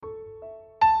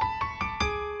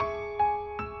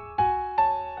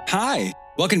Hi,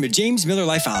 welcome to James Miller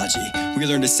Lifeology, where you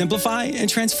learn to simplify and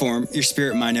transform your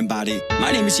spirit, mind, and body.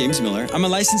 My name is James Miller. I'm a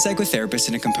licensed psychotherapist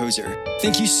and a composer.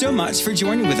 Thank you so much for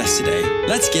joining with us today.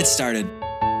 Let's get started.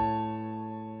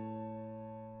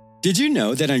 Did you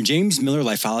know that on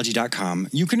jamesmillerlifeology.com,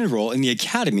 you can enroll in the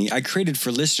academy I created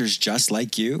for listeners just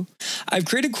like you? I've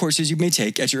created courses you may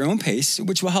take at your own pace,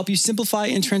 which will help you simplify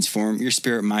and transform your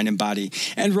spirit, mind, and body.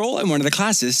 Enroll in one of the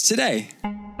classes today.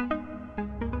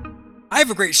 I have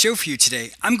a great show for you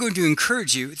today. I'm going to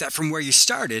encourage you that from where you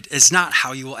started is not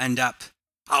how you will end up.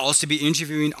 I'll also be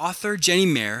interviewing author Jenny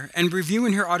Mayer and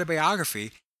reviewing her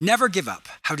autobiography, Never Give Up,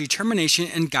 How Determination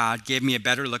and God Gave Me a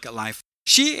Better Look at Life.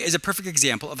 She is a perfect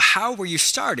example of how where you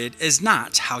started is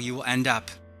not how you will end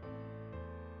up.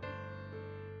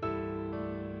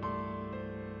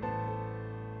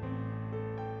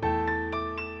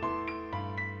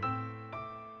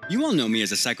 You all know me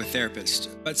as a psychotherapist,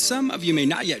 but some of you may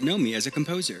not yet know me as a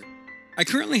composer. I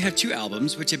currently have 2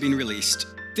 albums which have been released.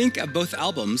 Think of both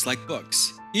albums like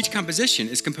books. Each composition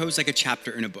is composed like a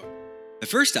chapter in a book. The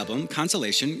first album,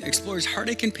 Consolation, explores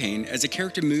heartache and pain as a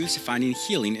character moves to finding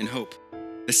healing and hope.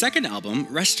 The second album,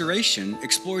 Restoration,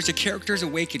 explores a character's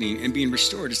awakening and being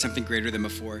restored to something greater than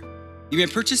before. You may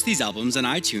purchase these albums on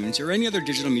iTunes or any other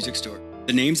digital music store.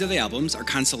 The names of the albums are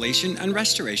Consolation and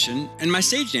Restoration, and my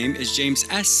stage name is James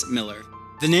S. Miller.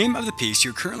 The name of the piece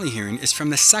you're currently hearing is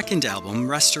from the second album,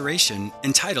 Restoration,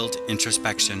 entitled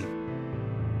Introspection.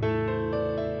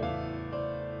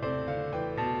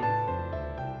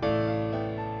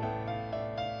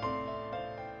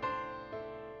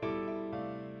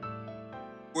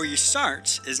 Where you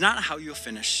start is not how you'll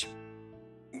finish.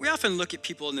 We often look at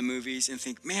people in the movies and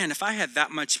think, man, if I had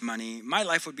that much money, my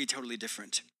life would be totally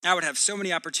different. I would have so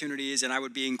many opportunities and I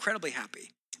would be incredibly happy.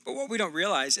 But what we don't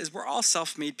realize is we're all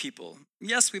self-made people.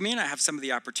 Yes, we may not have some of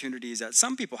the opportunities that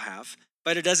some people have,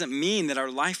 but it doesn't mean that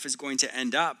our life is going to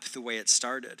end up the way it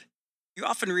started. You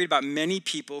often read about many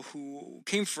people who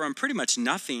came from pretty much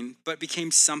nothing, but became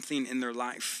something in their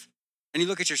life. And you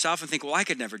look at yourself and think, well, I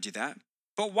could never do that.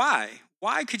 But why?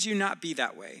 Why could you not be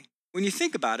that way? When you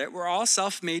think about it, we're all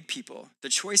self-made people. The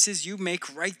choices you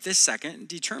make right this second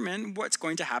determine what's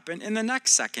going to happen in the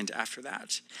next second after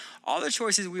that. All the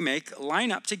choices we make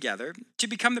line up together to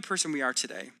become the person we are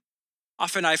today.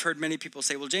 Often I've heard many people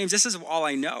say, well, James, this is all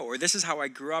I know, or this is how I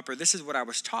grew up, or this is what I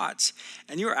was taught.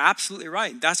 And you are absolutely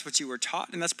right. That's what you were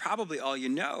taught, and that's probably all you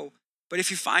know. But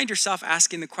if you find yourself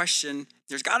asking the question,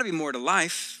 there's got to be more to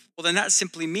life, well, then that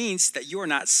simply means that you are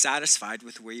not satisfied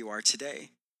with where you are today.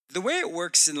 The way it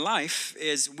works in life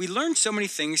is we learn so many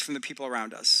things from the people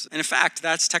around us. And in fact,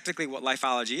 that's technically what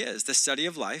lifeology is, the study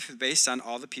of life based on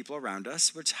all the people around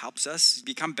us, which helps us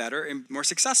become better and more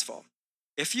successful.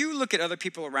 If you look at other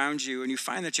people around you and you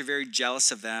find that you're very jealous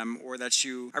of them or that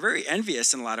you are very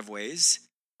envious in a lot of ways,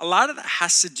 a lot of that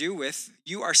has to do with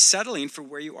you are settling for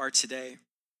where you are today.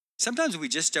 Sometimes we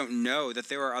just don't know that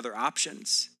there are other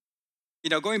options. You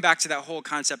know, going back to that whole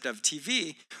concept of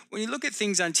TV, when you look at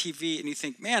things on TV and you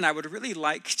think, man, I would really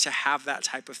like to have that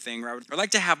type of thing, or I would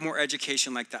like to have more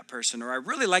education like that person, or I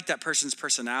really like that person's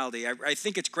personality. I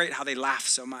think it's great how they laugh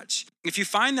so much. If you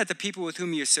find that the people with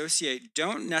whom you associate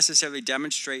don't necessarily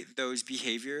demonstrate those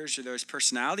behaviors or those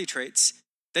personality traits,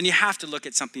 then you have to look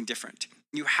at something different.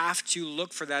 You have to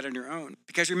look for that on your own.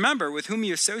 Because remember, with whom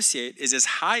you associate is as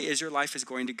high as your life is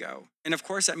going to go. And of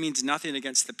course, that means nothing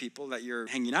against the people that you're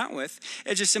hanging out with.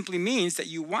 It just simply means that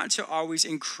you want to always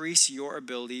increase your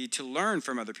ability to learn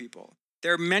from other people.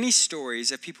 There are many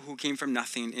stories of people who came from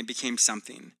nothing and became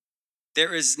something.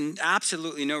 There is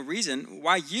absolutely no reason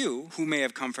why you, who may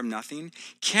have come from nothing,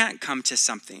 can't come to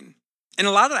something. And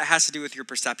a lot of that has to do with your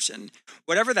perception.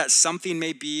 Whatever that something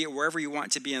may be, or wherever you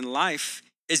want to be in life,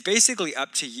 is basically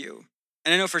up to you.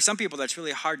 And I know for some people that's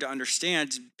really hard to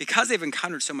understand because they've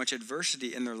encountered so much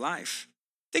adversity in their life.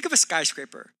 Think of a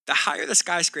skyscraper. The higher the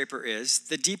skyscraper is,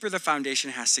 the deeper the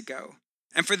foundation has to go.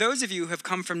 And for those of you who have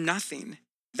come from nothing,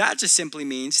 that just simply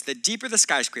means the deeper the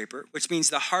skyscraper, which means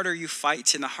the harder you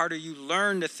fight and the harder you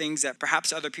learn the things that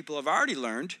perhaps other people have already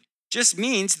learned, just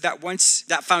means that once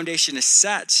that foundation is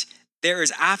set, there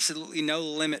is absolutely no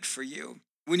limit for you.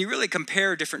 When you really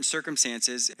compare different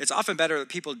circumstances, it's often better that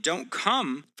people don't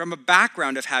come from a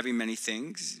background of having many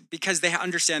things because they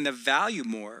understand the value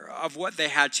more of what they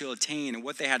had to attain and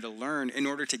what they had to learn in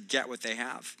order to get what they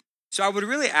have. So I would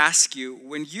really ask you,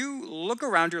 when you look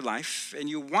around your life and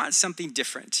you want something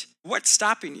different, what's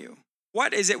stopping you?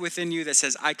 What is it within you that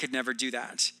says, I could never do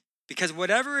that? Because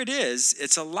whatever it is,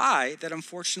 it's a lie that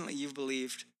unfortunately you've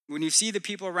believed. When you see the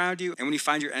people around you and when you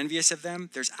find you're envious of them,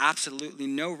 there's absolutely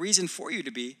no reason for you to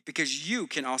be because you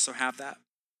can also have that.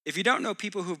 If you don't know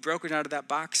people who've broken out of that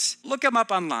box, look them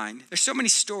up online. There's so many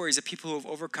stories of people who have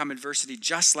overcome adversity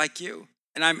just like you.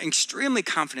 And I'm extremely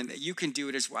confident that you can do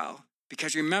it as well.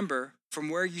 Because remember, from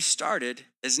where you started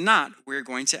is not where you're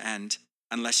going to end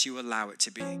unless you allow it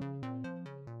to be.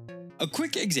 A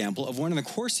quick example of one of the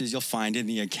courses you'll find in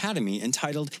the Academy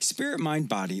entitled Spirit, Mind,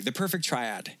 Body, The Perfect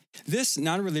Triad. This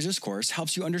non-religious course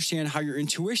helps you understand how your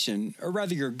intuition, or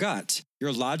rather your gut,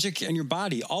 your logic, and your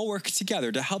body all work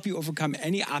together to help you overcome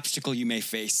any obstacle you may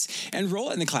face. Enroll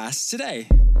in the class today.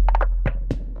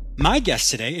 My guest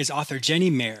today is author Jenny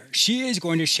Mayer. She is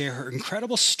going to share her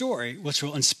incredible story, which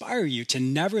will inspire you to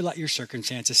never let your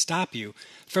circumstances stop you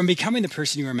from becoming the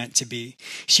person you are meant to be.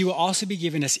 She will also be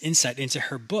giving us insight into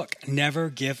her book, Never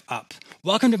Give Up.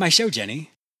 Welcome to my show, Jenny.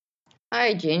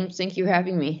 Hi, James. Thank you for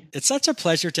having me. It's such a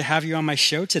pleasure to have you on my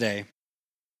show today.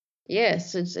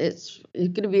 Yes, it's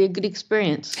going to be a good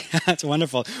experience. That's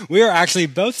wonderful. We are actually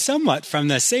both somewhat from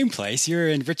the same place. You're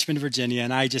in Richmond, Virginia,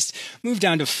 and I just moved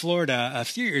down to Florida a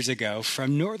few years ago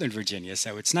from Northern Virginia.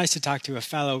 So it's nice to talk to a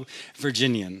fellow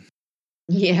Virginian.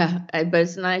 Yeah, but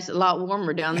it's nice, a lot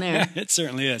warmer down there. It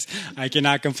certainly is. I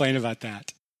cannot complain about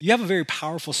that. You have a very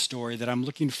powerful story that I'm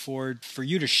looking forward for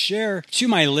you to share to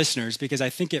my listeners because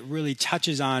I think it really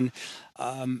touches on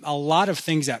a lot of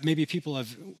things that maybe people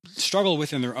have struggled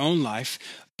with in their own life,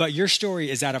 but your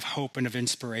story is that of hope and of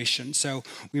inspiration. So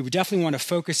we would definitely want to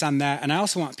focus on that. And I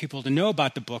also want people to know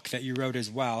about the book that you wrote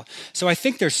as well. So I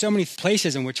think there's so many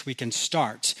places in which we can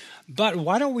start. But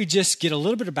why don't we just get a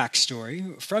little bit of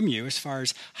backstory from you as far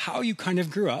as how you kind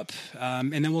of grew up,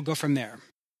 and then we'll go from there.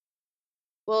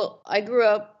 Well, I grew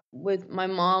up with my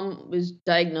mom was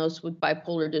diagnosed with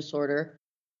bipolar disorder.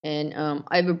 And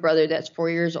I have a brother that's 4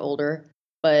 years older,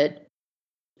 but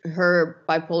her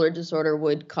bipolar disorder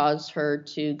would cause her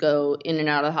to go in and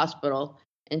out of the hospital.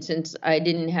 And since I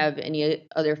didn't have any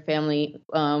other family,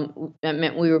 that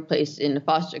meant we were placed in the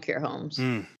foster care homes.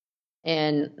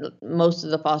 And most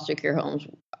of the foster care homes,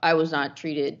 I was not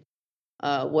treated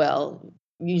well,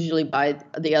 usually by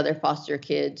the other foster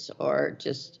kids or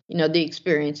just, the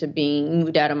experience of being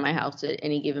moved out of my house at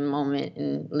any given moment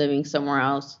and living somewhere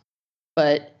else.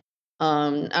 But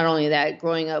not only that,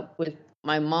 growing up with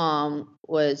my mom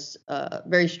was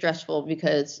very stressful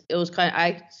because it was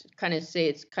I kind of say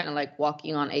it's kind of like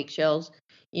walking on eggshells.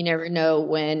 You never know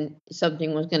when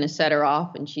something was going to set her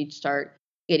off and she'd start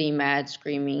getting mad,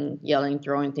 screaming, yelling,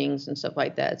 throwing things and stuff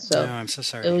like that. So I'm so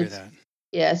sorry to hear that.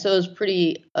 Yeah, so it was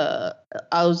pretty,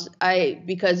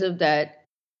 because of that,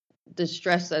 the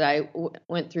stress that I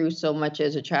went through so much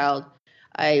as a child,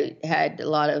 I had a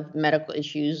lot of medical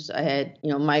issues. I had,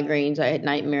 migraines. I had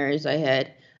nightmares. I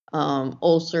had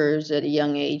ulcers at a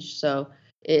young age. So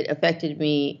it affected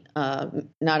me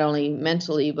not only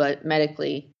mentally, but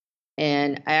medically.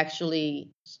 And I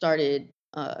actually started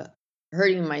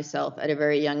hurting myself at a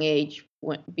very young age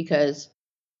because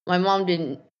my mom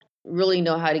didn't really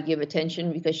know how to give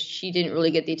attention because she didn't really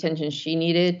get the attention she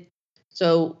needed.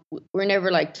 So we're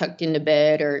never like tucked into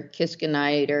bed or kissed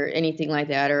goodnight or anything like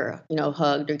that, or,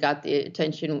 hugged or got the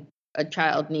attention a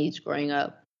child needs growing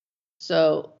up.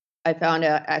 So I found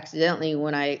out accidentally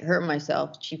when I hurt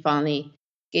myself, she finally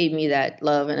gave me that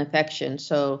love and affection.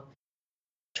 So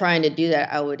trying to do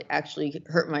that, I would actually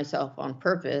hurt myself on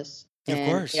purpose. Of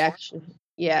course.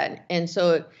 And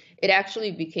so it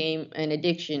actually became an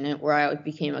addiction where I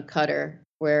became a cutter,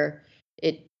 where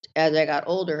as I got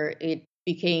older, it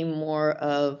became more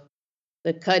of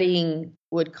the cutting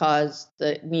would cause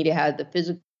me to have the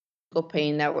physical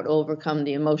pain that would overcome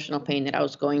the emotional pain that I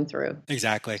was going through.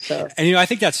 Exactly. So, and, I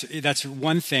think that's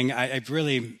one thing I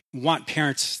really want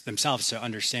parents themselves to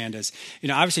understand is,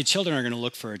 obviously children are going to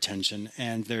look for attention,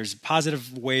 and there's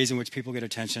positive ways in which people get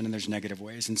attention and there's negative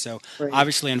ways. And so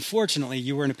obviously, unfortunately,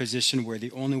 you were in a position where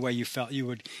the only way you felt you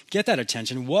would get that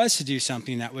attention was to do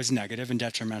something that was negative and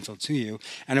detrimental to you.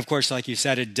 And of course, like you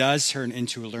said, it does turn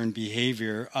into a learned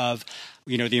behavior of,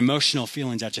 the emotional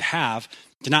feelings that you have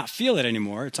to not feel it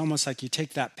anymore. It's almost like you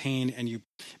take that pain and you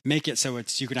make it so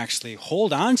you can actually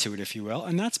hold on to it, if you will.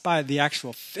 And that's by the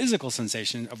actual physical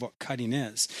sensation of what cutting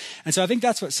is. And so I think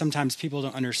that's what sometimes people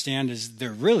don't understand is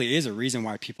there really is a reason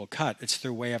why people cut. It's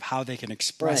their way of how they can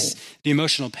express the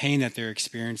emotional pain that they're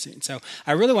experiencing. So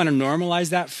I really want to normalize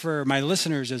that for my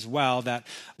listeners as well, that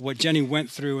what Jenny went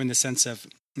through in the sense of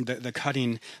the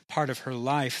cutting part of her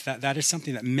life, that is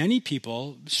something that many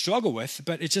people struggle with,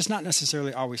 but it's just not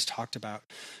necessarily always talked about.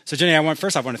 So Jenny, I want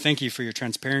to thank you for your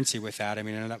transparency with that. I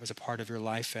mean, I know that was a part of your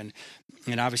life, and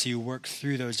obviously you worked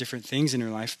through those different things in your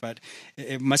life, but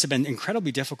it must have been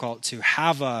incredibly difficult to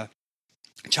have a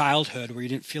childhood where you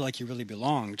didn't feel like you really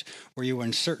belonged, where you were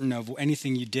uncertain of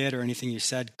anything you did or anything you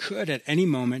said could at any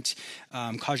moment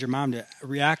cause your mom to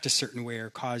react a certain way or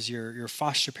cause your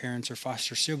foster parents or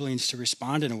foster siblings to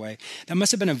respond in a way. That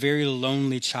must have been a very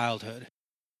lonely childhood.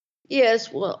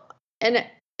 Yes, well, and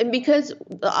because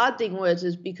the odd thing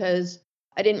is because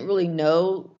I didn't really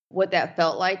know what that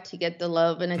felt like to get the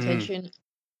love and Mm. attention,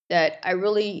 that I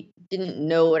really didn't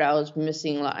know what I was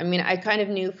missing. I mean, I kind of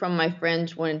knew from my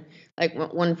friends when, like,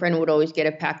 one friend would always get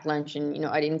a packed lunch, and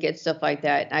I didn't get stuff like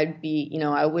that. I'd be,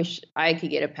 I wish I could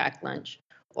get a packed lunch.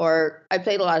 Or I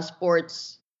played a lot of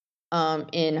sports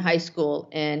in high school,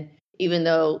 and even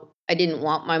though I didn't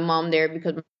want my mom there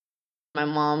because my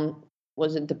mom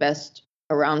wasn't the best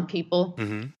around people,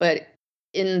 Mm-hmm. but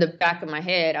in the back of my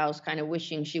head, I was kind of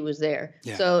wishing she was there.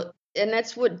 Yeah. So, and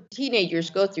that's what teenagers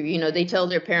go through. They tell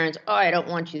their parents, "Oh, I don't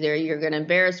want you there. You're going to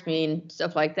embarrass me," and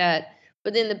stuff like that.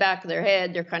 But in the back of their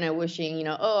head, they're kind of wishing,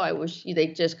 "Oh, I wish they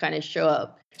just kind of show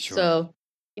up." Sure. So,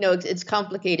 it's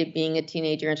complicated being a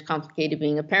teenager. It's complicated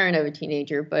being a parent of a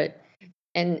teenager. But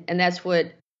and that's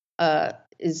what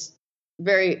is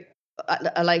very.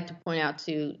 I like to point out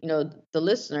to the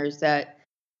listeners that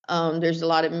there's a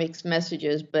lot of mixed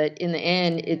messages, but in the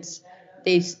end,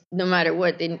 no matter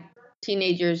what,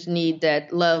 teenagers need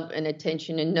that love and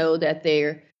attention and know that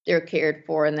they're cared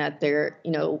for and that they're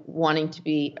wanting to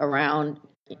be around.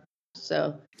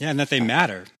 So yeah, and that they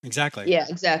matter. Exactly. Yeah,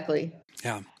 exactly.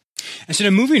 Yeah. And so now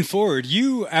moving forward,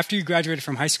 after you graduated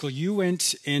from high school, you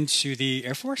went into the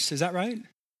Air Force. Is that right?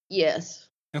 Yes.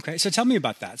 Okay, so tell me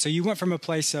about that. So you went from a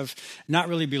place of not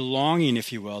really belonging,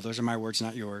 if you will, those are my words,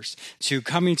 not yours, to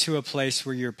coming to a place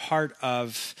where you're part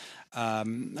of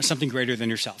something greater than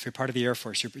yourself. You're part of the Air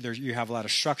Force. You have a lot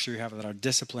of structure, you have a lot of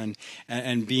discipline,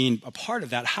 and being a part of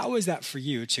that. How is that for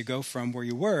you to go from where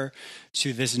you were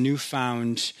to this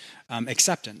newfound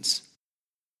acceptance?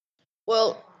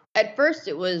 Well, at first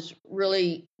it was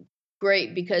really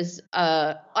great because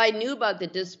I knew about the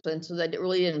discipline, so that it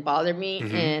really didn't bother me.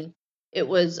 Mm-hmm. And I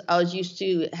was used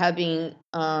to having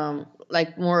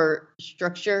like more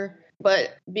structure,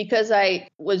 but because I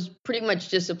was pretty much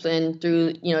disciplined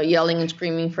through yelling and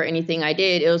screaming for anything I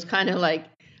did, it was kind of like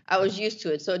I was used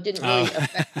to it, so it didn't really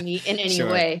affect me in any Sure.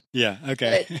 way. Yeah.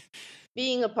 Okay. But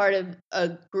being a part of a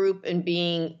group and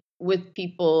being with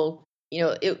people,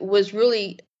 it was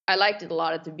really, I liked it a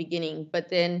lot at the beginning, but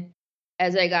then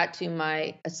as I got to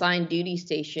my assigned duty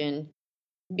station,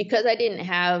 because I didn't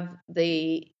have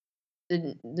the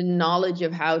knowledge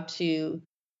of how to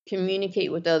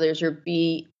communicate with others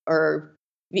or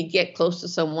get close to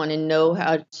someone and know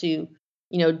how to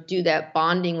do that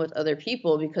bonding with other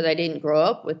people, because I didn't grow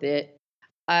up with it,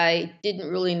 I didn't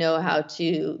really know how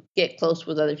to get close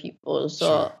with other people.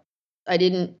 So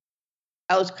Sure.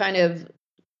 I was kind of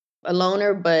a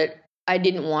loner, but I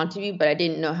didn't want to be, but I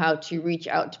didn't know how to reach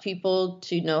out to people,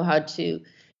 to know how to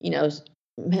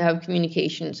have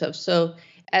communication and stuff. So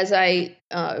as I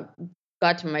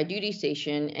got to my duty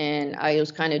station and I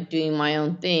was kind of doing my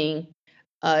own thing,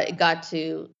 it got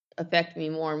to affect me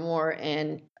more and more.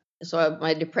 And so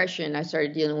my depression, I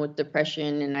started dealing with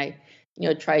depression, and I,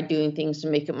 tried doing things to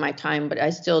make up my time, but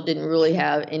I still didn't really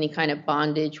have any kind of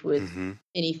bondage with Mm-hmm.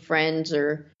 any friends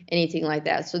or anything like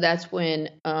that. So that's when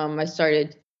I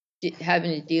started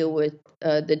having to deal with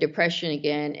the depression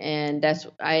again. And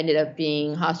I ended up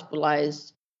being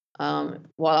hospitalized while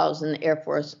I was in the Air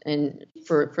Force and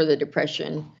for the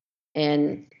depression,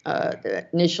 and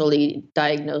initially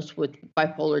diagnosed with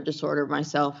bipolar disorder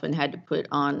myself and had to put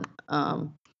on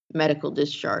medical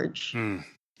discharge. Mm.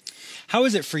 How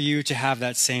is it for you to have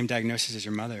that same diagnosis as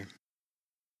your mother?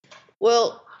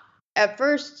 Well, at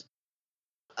first,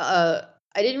 I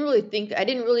didn't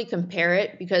really compare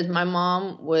it, because my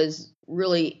mom was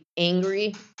really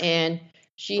angry, and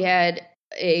she had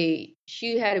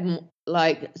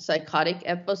like psychotic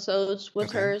episodes with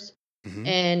Okay. hers. Mm-hmm.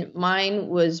 And mine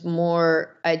was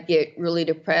more, I'd get really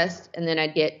depressed and then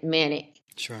I'd get manic.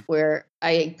 Sure. Where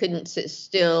I couldn't sit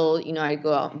still, I'd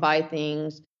go out and buy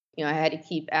things, I had to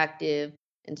keep active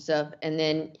and stuff. And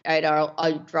then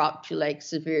I'd drop to like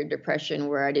severe depression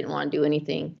where I didn't want to do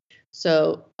anything.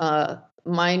 So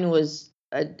mine was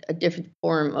a different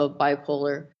form of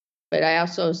bipolar, but I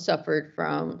also suffered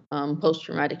from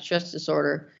post-traumatic stress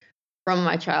disorder from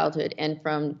my childhood and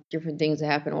from different things that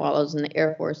happened while I was in the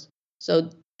Air Force. So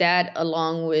that,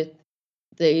 along with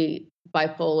the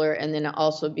bipolar, and then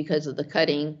also because of the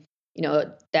cutting,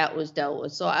 that was dealt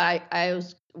with. So I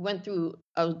was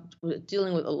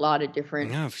dealing with a lot of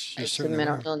different types of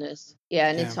mental illness. Yeah,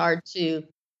 and it's hard to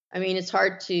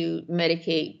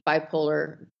medicate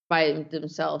bipolar by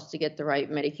themselves to get the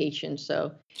right medication.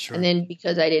 So, Sure. and then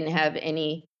because I didn't have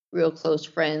any real close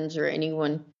friends or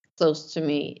anyone close to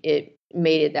me, it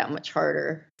made it that much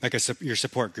harder. Like your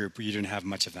support group, you didn't have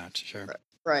much of that. Sure.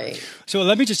 Right. So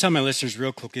let me just tell my listeners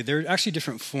real quickly, there are actually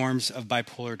different forms of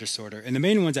bipolar disorder. And the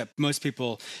main ones that most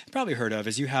people have probably heard of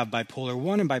is you have bipolar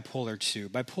 1 and bipolar 2.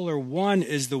 Bipolar 1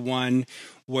 is the one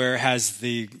where it has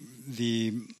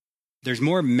there's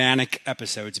more manic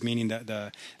episodes, meaning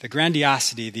the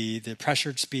grandiosity, the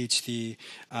pressured speech, the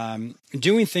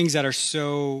doing things that are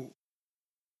so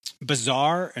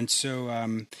bizarre and so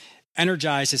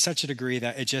energized to such a degree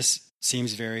that it just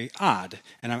seems very odd.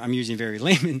 And I'm using very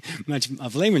much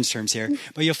of layman's terms here,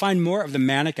 but you'll find more of the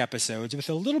manic episodes with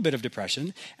a little bit of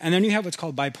depression. And then you have what's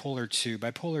called bipolar 2.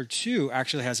 Bipolar 2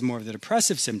 actually has more of the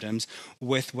depressive symptoms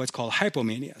with what's called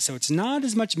hypomania. So it's not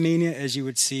as much mania as you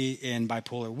would see in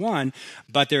bipolar 1,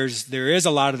 but there is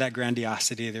a lot of that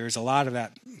grandiosity. There is a lot of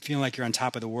that feeling like you're on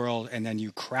top of the world, and then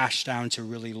you crash down to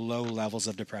really low levels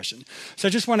of depression. So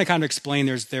I just want to kind of explain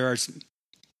there are,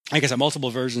 I guess,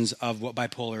 multiple versions of what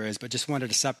bipolar is, but just wanted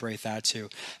to separate that to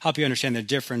help you understand the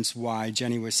difference why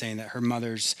Jenny was saying that her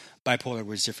mother's bipolar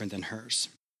was different than hers.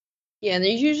 Yeah, and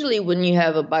there's usually, when you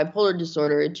have a bipolar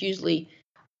disorder, it's usually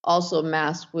also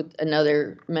masked with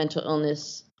another mental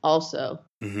illness also.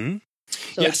 Mm-hmm.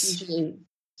 So yes. It's usually,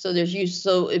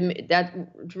 that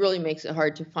really makes it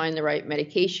hard to find the right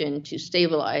medication to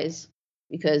stabilize,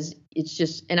 because it's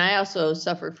just, and I also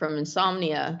suffered from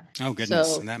insomnia. Oh,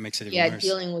 goodness. And that makes it even worse.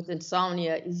 Dealing with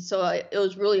insomnia. So it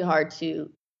was really hard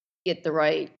to get the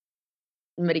right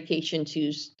medication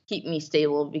to keep me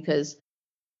stable, because,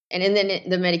 and then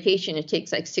the medication, it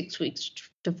takes like 6 weeks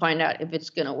to find out if it's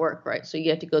going to work, right? So you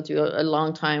have to go through a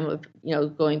long time of,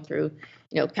 going through,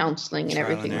 counseling and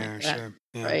trial everything and error, like that. Sure.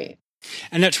 Yeah. Right.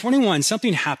 And at 21,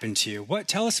 something happened to you.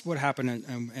 Tell us what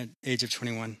happened at age of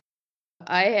 21.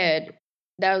 I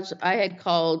had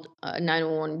called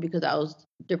 911 because I was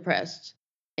depressed,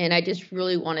 and I just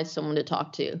really wanted someone to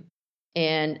talk to.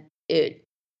 And it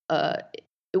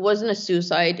wasn't a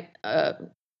suicide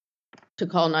to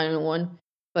call 911,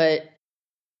 but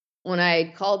when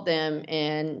I called them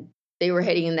and they were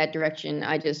heading in that direction,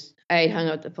 I had hung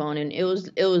up the phone, and it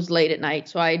was late at night,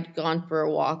 so I'd gone for a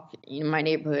walk in my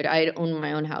neighborhood. I had owned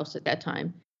my own house at that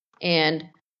time, and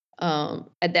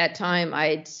at that time I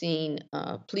had seen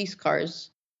police cars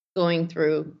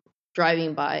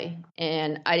driving by,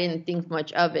 and I didn't think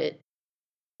much of it.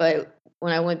 But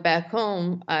when I went back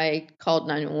home, I called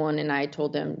 911 and I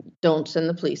told them, "Don't send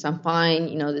the police. I'm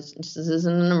fine. This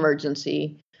isn't an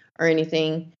emergency or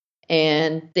anything."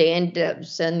 And they ended up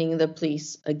sending the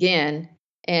police again.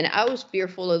 And I was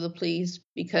fearful of the police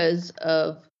because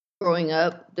of growing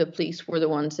up. The police were the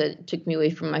ones that took me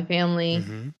away from my family.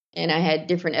 Mm-hmm. And I had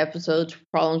different episodes,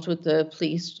 problems with the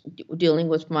police dealing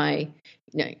with my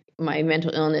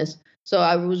mental illness. So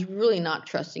I was really not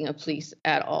trusting of police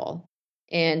at all.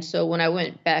 And so when I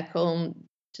went back home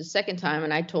the second time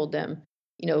and I told them,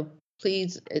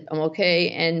 please, I'm okay.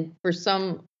 And for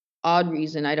some odd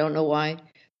reason, I don't know why,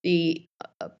 the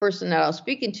person that I was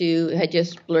speaking to had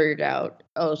just blurted out,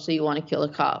 "Oh, so you want to kill a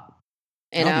cop?"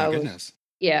 And oh my goodness.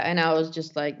 Yeah. And I was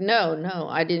just like, no,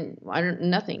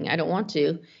 nothing. I don't want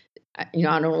to. I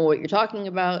don't know what you're talking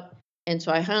about. And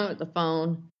so I hung up the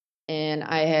phone, and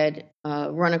I had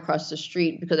run across the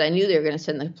street because I knew they were going to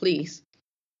send the police.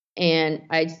 And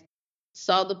I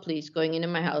saw the police going into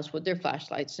my house with their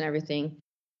flashlights and everything.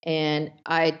 And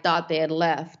I thought they had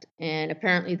left. And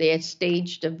apparently they had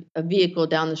staged a vehicle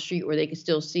down the street where they could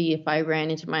still see if I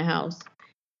ran into my house.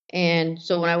 And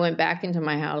so when I went back into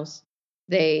my house,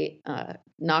 they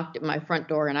knocked at my front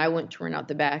door, and I went to run out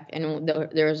the back. And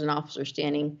there was an officer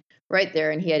standing right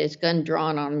there, and he had his gun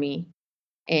drawn on me.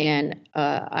 And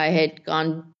I had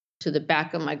gone to the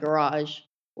back of my garage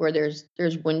where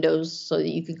there's windows so that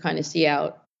you can kind of see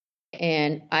out.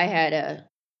 And I had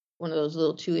one of those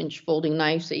little 2-inch folding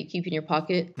knives that you keep in your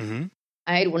pocket. Mm-hmm.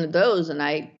 I had one of those, and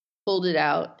I pulled it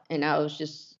out, and I was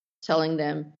just telling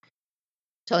them,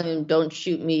 "Don't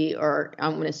shoot me or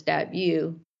I'm going to stab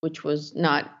you," which was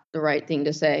not the right thing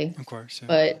to say. Of course.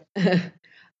 Yeah.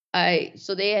 But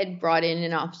so they had brought in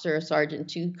an officer, a sergeant,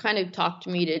 to kind of talk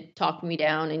me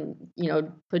down and,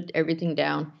 put everything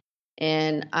down.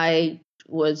 And I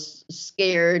was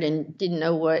scared and didn't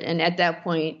know what. And at that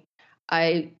point,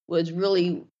 I was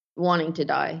really wanting to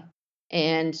die.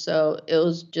 And so it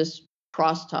was just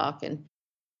crosstalk. And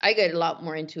I get a lot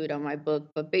more into it on my book.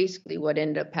 But basically what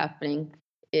ended up happening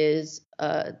is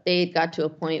they had got to a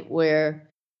point where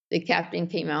the captain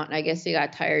came out, and I guess they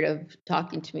got tired of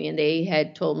talking to me, and they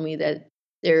had told me that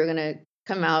they were going to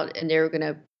come out and they were going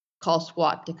to call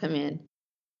SWAT to come in.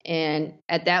 And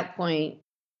at that point,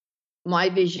 my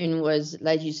vision was,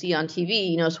 like you see on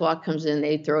TV, SWAT comes in,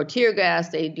 they throw tear gas,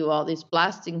 they do all these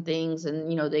blasting things, and,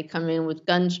 they come in with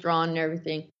guns drawn and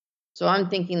everything. So I'm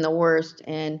thinking the worst.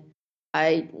 And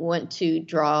I went to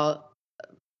draw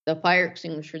the fire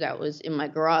extinguisher that was in my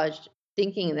garage,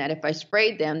 thinking that if I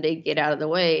sprayed them, they'd get out of the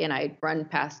way and I'd run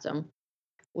past them,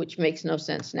 which makes no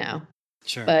sense now.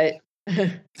 Sure. But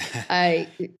I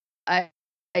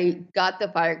I got the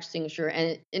fire extinguisher,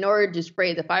 and in order to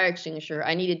spray the fire extinguisher,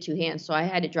 I needed two hands, so I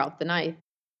had to drop the knife.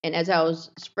 And as I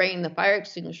was spraying the fire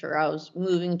extinguisher, I was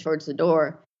moving towards the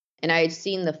door, and I had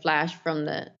seen the flash from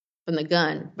the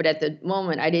gun, but at the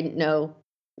moment I didn't know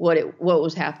what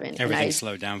was happening. Everything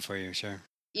slowed down for you, sure.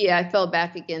 Yeah, I fell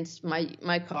back against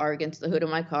my car, against the hood of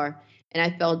my car, and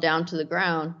I fell down to the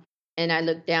ground. And I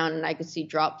looked down, and I could see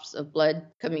drops of blood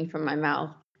coming from my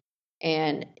mouth.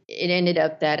 And it ended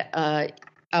up that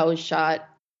I was shot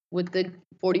with the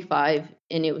 45,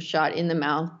 and it was shot in the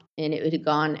mouth, and it had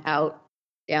gone out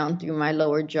down through my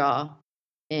lower jaw,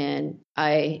 and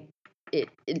it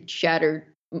shattered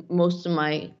most of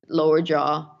my lower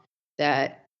jaw.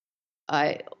 That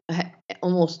I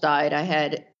almost died.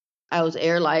 I was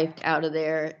airlifted out of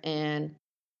there, and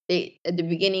at the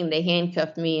beginning they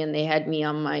handcuffed me and they had me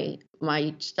on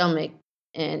my stomach,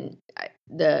 and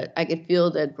I could feel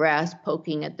the grass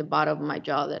poking at the bottom of my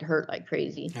jaw that hurt like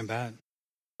crazy. I'm bad.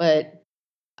 But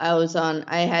I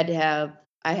had to have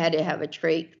a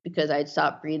trach because I'd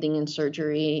stopped breathing in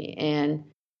surgery, and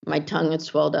my tongue had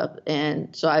swelled up.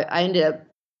 And so I ended up,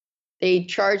 they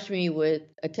charged me with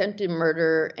attempted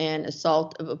murder and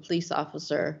assault of a police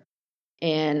officer.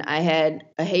 And I had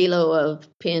a halo of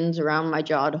pins around my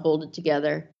jaw to hold it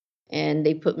together. And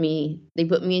they put me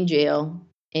in jail,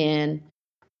 and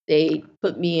they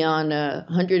put me on a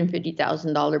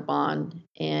 $150,000 bond,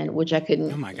 and which I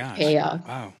couldn't pay off.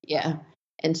 Wow. Yeah.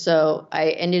 And so I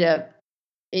ended up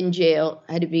in jail.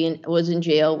 I was in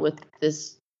jail with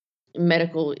this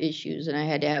medical issues, and I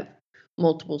had to have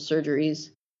multiple surgeries.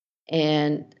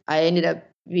 And I ended up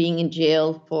being in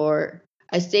jail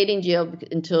I stayed in jail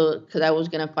because I was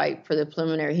going to fight for the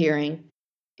preliminary hearing.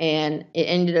 And it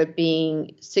ended up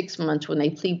being 6 months when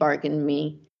they plea bargained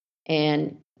me.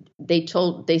 And they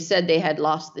said they had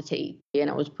lost the tape, and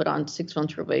I was put on 6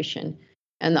 months probation.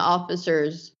 And the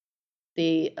officers,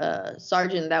 the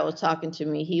sergeant that was talking to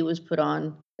me, he was put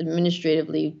on administrative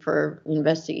leave for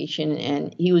investigation,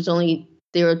 and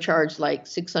they were charged like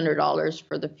 $600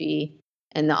 for the fee.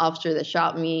 And the officer that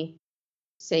shot me,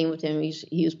 same with him,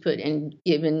 he was put and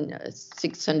given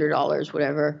 $600,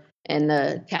 whatever. And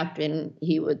the captain,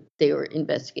 they were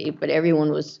investigated, but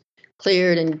everyone was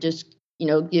cleared and just,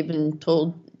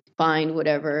 told, fined,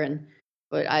 whatever.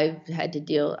 But I've had to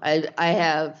deal. I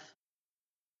have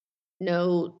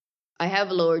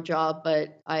a lower jaw,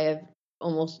 but I have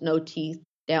almost no teeth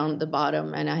down the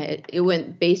bottom, and it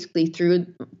went basically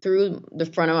through the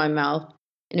front of my mouth,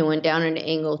 and it went down at an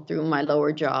angle through my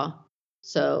lower jaw.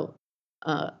 So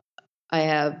I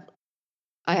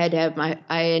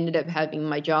ended up having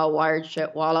my jaw wired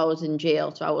shut while I was in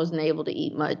jail, so I wasn't able to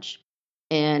eat much.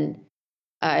 And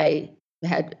I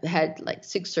had like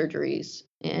 6 surgeries,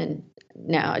 and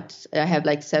now I have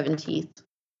like 7 teeth.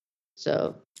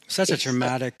 So such a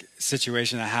traumatic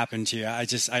situation that happened to you. I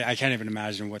can't even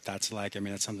imagine what that's like. I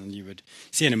mean, that's something you would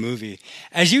see in a movie.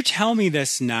 As you tell me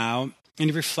this now, and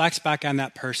you reflect back on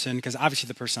that person, because obviously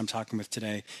the person I'm talking with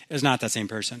today is not that same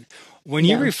person. When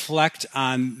you reflect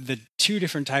on the two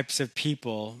different types of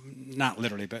people, not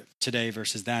literally, but today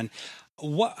versus then,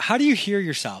 how do you hear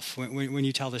yourself when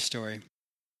you tell this story?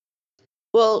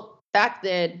 Well, back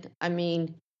then, I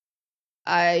mean,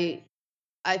 I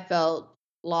felt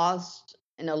lost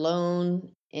and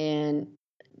alone and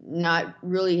not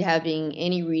really having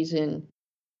any reason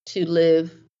to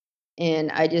live. And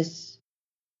I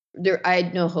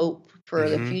had no hope for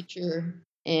the future.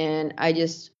 And I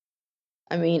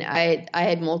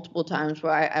had multiple times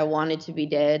where I wanted to be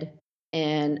dead,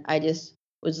 and I just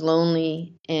was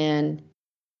lonely, and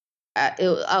I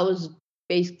was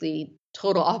basically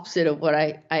total opposite of what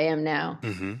I am now.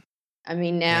 Mm-hmm. I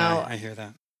mean, now I hear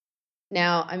that.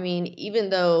 Now, I mean, even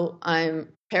though I'm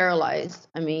paralyzed,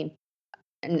 I mean,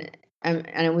 and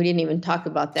we didn't even talk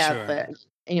about that, sure. But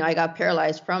I got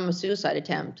paralyzed from a suicide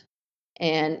attempt,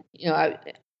 and I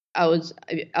was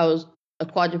a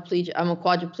quadriplegic. I'm a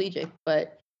quadriplegic,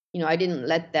 but I didn't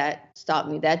let that stop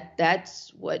me.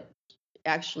 That's what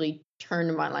actually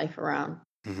turned my life around.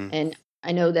 Mm-hmm. And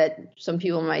I know that some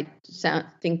people might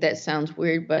think that sounds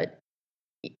weird, but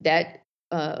that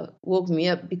woke me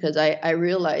up, because I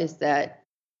realized that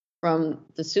from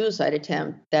the suicide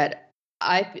attempt that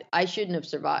I shouldn't have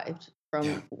survived.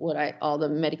 from all the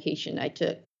medication I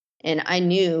took. And I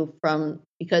knew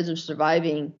because of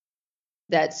surviving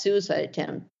that suicide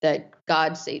attempt that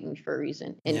God saved me for a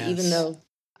reason. And even Yes. though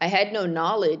I had no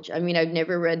knowledge, I mean, I've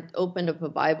never opened up a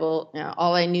Bible.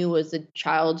 All I knew was the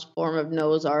child's form of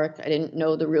Noah's Ark. I didn't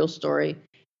know the real story.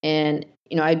 And,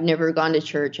 I'd never gone to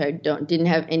church. I didn't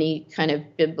have any kind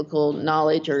of biblical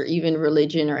knowledge or even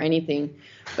religion or anything.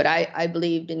 But I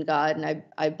believed in God, and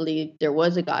I believed there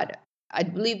was a God. I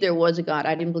believed there was a God.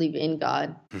 I didn't believe in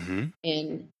God. Mm-hmm.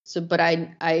 And so, but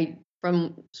I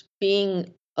from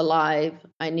being alive,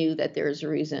 I knew that there was a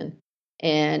reason.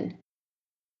 And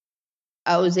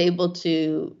I was able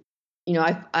to,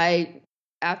 I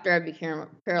after I became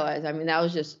paralyzed, I mean, that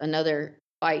was just another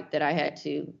fight that I had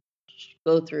to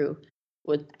go through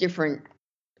with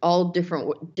all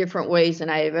different ways than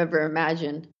I have ever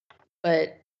imagined.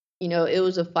 But, it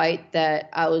was a fight that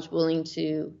I was willing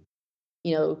to,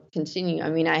 continue. I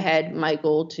mean, I had my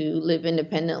goal to live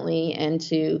independently and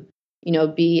to,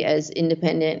 be as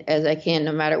independent as I can,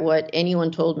 no matter what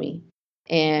anyone told me.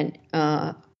 And,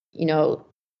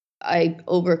 I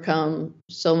overcome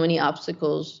so many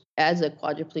obstacles as a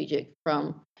quadriplegic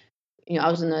from, I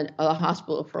was in a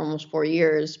hospital for almost 4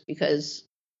 years because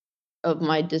of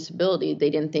my disability. They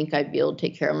didn't think I'd be able to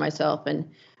take care of myself. And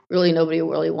really nobody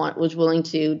was willing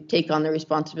to take on the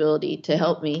responsibility to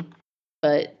help me.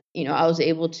 But, I was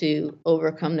able to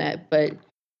overcome that. But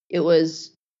it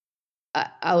was,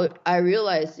 I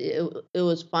realized it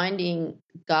was finding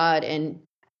God and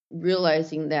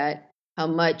realizing that how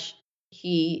much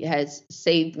he has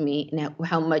saved me and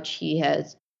how much he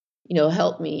has,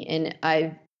 helped me. And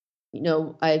I've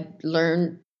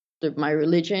learned my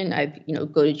religion.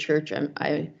 Go to church.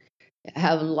 I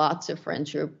have lots of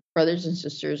friends who are brothers and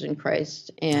sisters in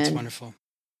Christ. That's And wonderful.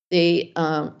 they've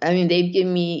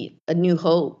given me a new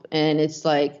hope. And it's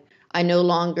like, I no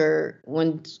longer,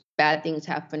 when bad things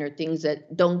happen or things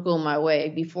that don't go my way,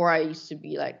 before I used to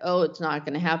be like, oh, it's not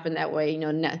going to happen that way.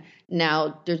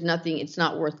 Now there's nothing, it's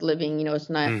not worth living, it's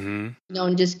not, Mm-hmm.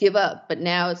 and just give up. But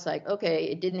now it's like, okay,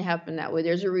 it didn't happen that way.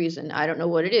 There's a reason. I don't know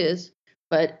what it is,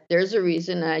 but there's a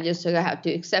reason. And I just have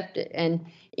to accept it. And,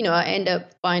 I end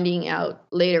up finding out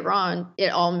later on, it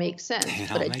all makes sense. It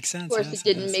but all makes sense. Of course, Yes, it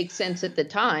didn't make sense at the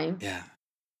time. Yeah.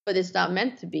 But it's not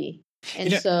meant to be.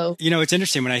 And it's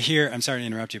interesting when I hear, I'm sorry to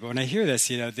interrupt you, but when I hear this,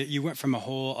 that you went from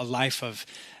a life of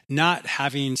not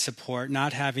having support,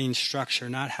 not having structure,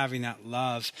 not having that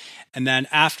love. And then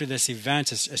after this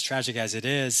event, as tragic as it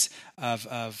is,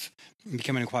 of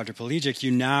becoming a quadriplegic, you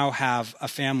now have a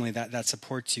family that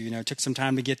supports you. It took some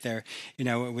time to get there,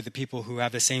 with the people who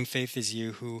have the same faith as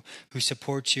you, who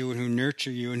support you and who nurture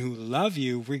you and who love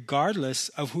you regardless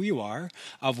of who you are,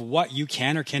 of what you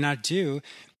can or cannot do.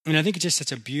 And I think it's just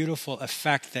such a beautiful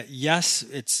effect that, yes,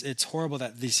 it's horrible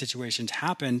that these situations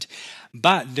happened,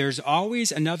 but there's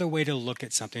always another way to look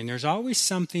at something. There's always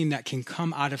something that can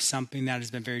come out of something that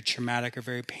has been very traumatic or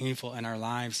very painful in our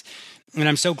lives. And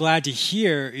I'm so glad to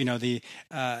hear,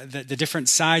 the different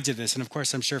sides of this. And of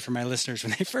course, I'm sure for my listeners,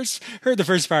 when they first heard the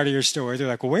first part of your story, they're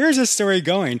like, well, where's this story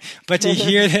going? But to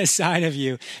hear this side of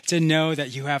you, to know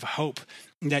that you have hope,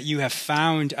 that you have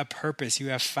found a purpose, you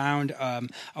have found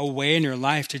a way in your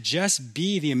life to just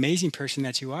be the amazing person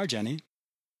that you are, Jenny.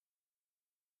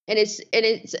 And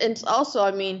it's also,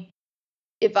 I mean,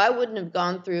 if I wouldn't have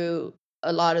gone through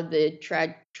a lot of the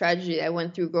tragedy I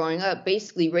went through growing up,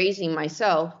 basically raising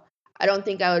myself, I don't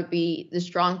think I would be the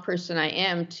strong person I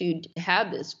am to have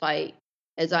this fight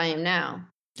as I am now.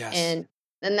 Yes. And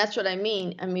that's what I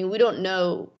mean. I mean, we don't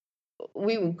know.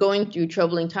 We were going through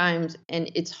troubling times, and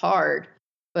it's hard.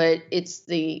 But it's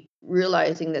the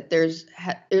realizing that there's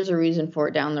a reason for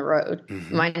it down the road.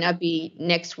 Mm-hmm. It might not be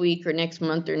next week or next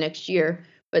month or next year,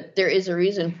 but there is a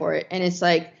reason for it. And it's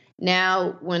like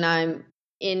now when I'm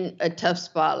in a tough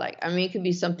spot, like, I mean, it could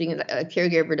be something that a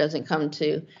caregiver doesn't come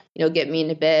to, get me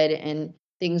into bed and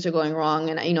things are going wrong.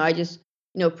 And, I just,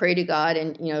 pray to God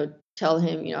and, tell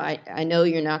him, I know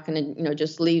you're not going to,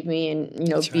 just leave me and,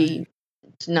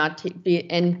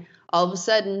 and all of a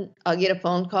sudden I'll get a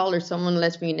phone call or someone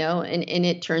lets me know and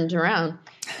it turns around.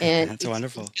 And that's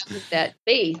wonderful. It's that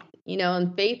faith,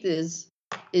 and faith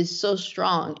is so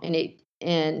strong,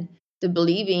 and the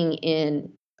believing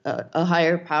in a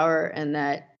higher power, and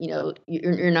that,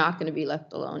 you're not going to be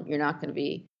left alone. You're not going to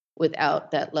be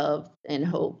without that love and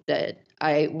hope that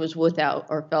I was without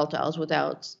or felt I was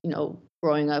without,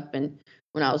 growing up and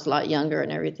when I was a lot younger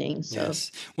and everything. So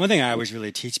Yes. One thing I always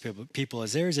really teach people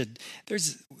is there's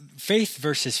faith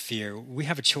versus fear. We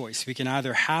have a choice. We can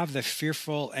either have the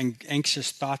fearful and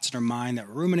anxious thoughts in our mind that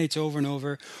ruminates over and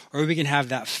over, or we can have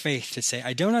that faith to say,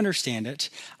 I don't understand it.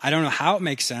 I don't know how it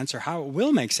makes sense or how it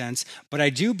will make sense, but I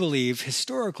do believe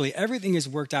historically everything has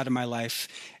worked out in my life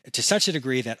to such a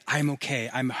degree that I'm okay,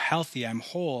 I'm healthy, I'm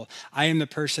whole, I am the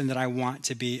person that I want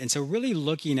to be. And so really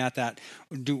looking at that,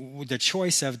 the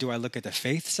choice of, do I look at the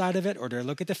faith side of it or do I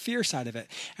look at the fear side of it?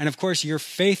 And of course, your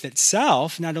faith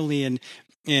itself, not only in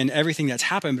everything that's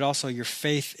happened, but also your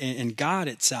faith in God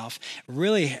itself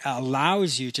really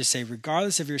allows you to say,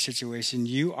 regardless of your situation,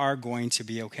 you are going to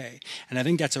be okay. And I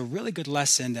think that's a really good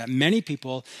lesson that many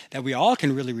people, that we all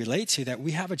can really relate to, that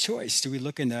we have a choice. Do we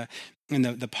look in the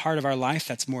part of our life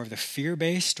that's more of the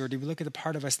fear-based, or do we look at the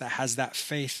part of us that has that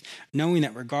faith, knowing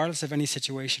that regardless of any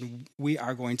situation, we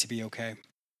are going to be okay?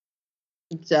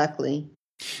 exactly.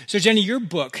 So, Jenny, your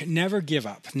book, Never Give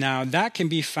Up. Now, that can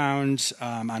be found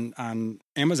on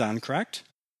Amazon, correct?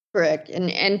 Correct.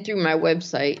 And through my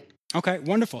website. Okay,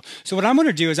 wonderful. So what I'm going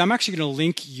to do is I'm actually going to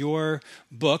link your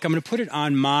book. I'm going to put it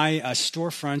on my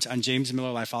storefront on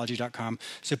jamesmillerlifeology.com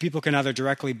so people can either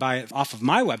directly buy it off of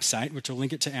my website, which will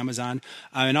link it to Amazon,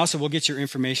 and also we'll get your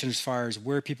information as far as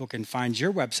where people can find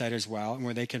your website as well, and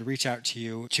where they can reach out to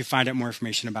you to find out more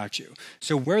information about you.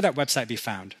 So where would that website be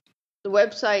found? The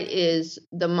website is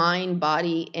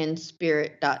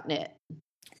themindbodyandspirit.net.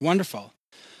 Wonderful.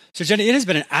 So, Jenny, it has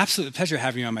been an absolute pleasure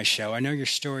having you on my show. I know your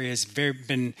story has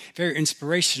been very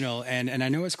inspirational, and I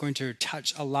know it's going to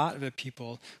touch a lot of the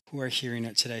people who are hearing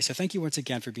it today. So thank you once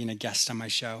again for being a guest on my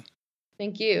show.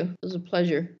 Thank you. It was a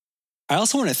pleasure. I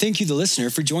also want to thank you, the listener,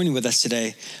 for joining with us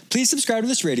today. Please subscribe to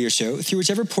this radio show through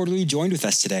whichever portal you joined with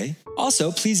us today.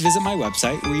 Also, please visit my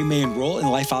website where you may enroll in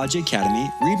the Lifeology Academy,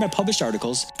 read my published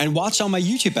articles, and watch all my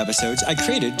YouTube episodes I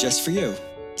created just for you.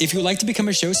 If you would like to become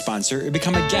a show sponsor or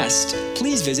become a guest,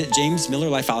 please visit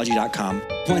jamesmillerlifeology.com.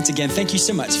 Once again, thank you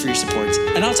so much for your support,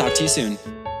 and I'll talk to you soon.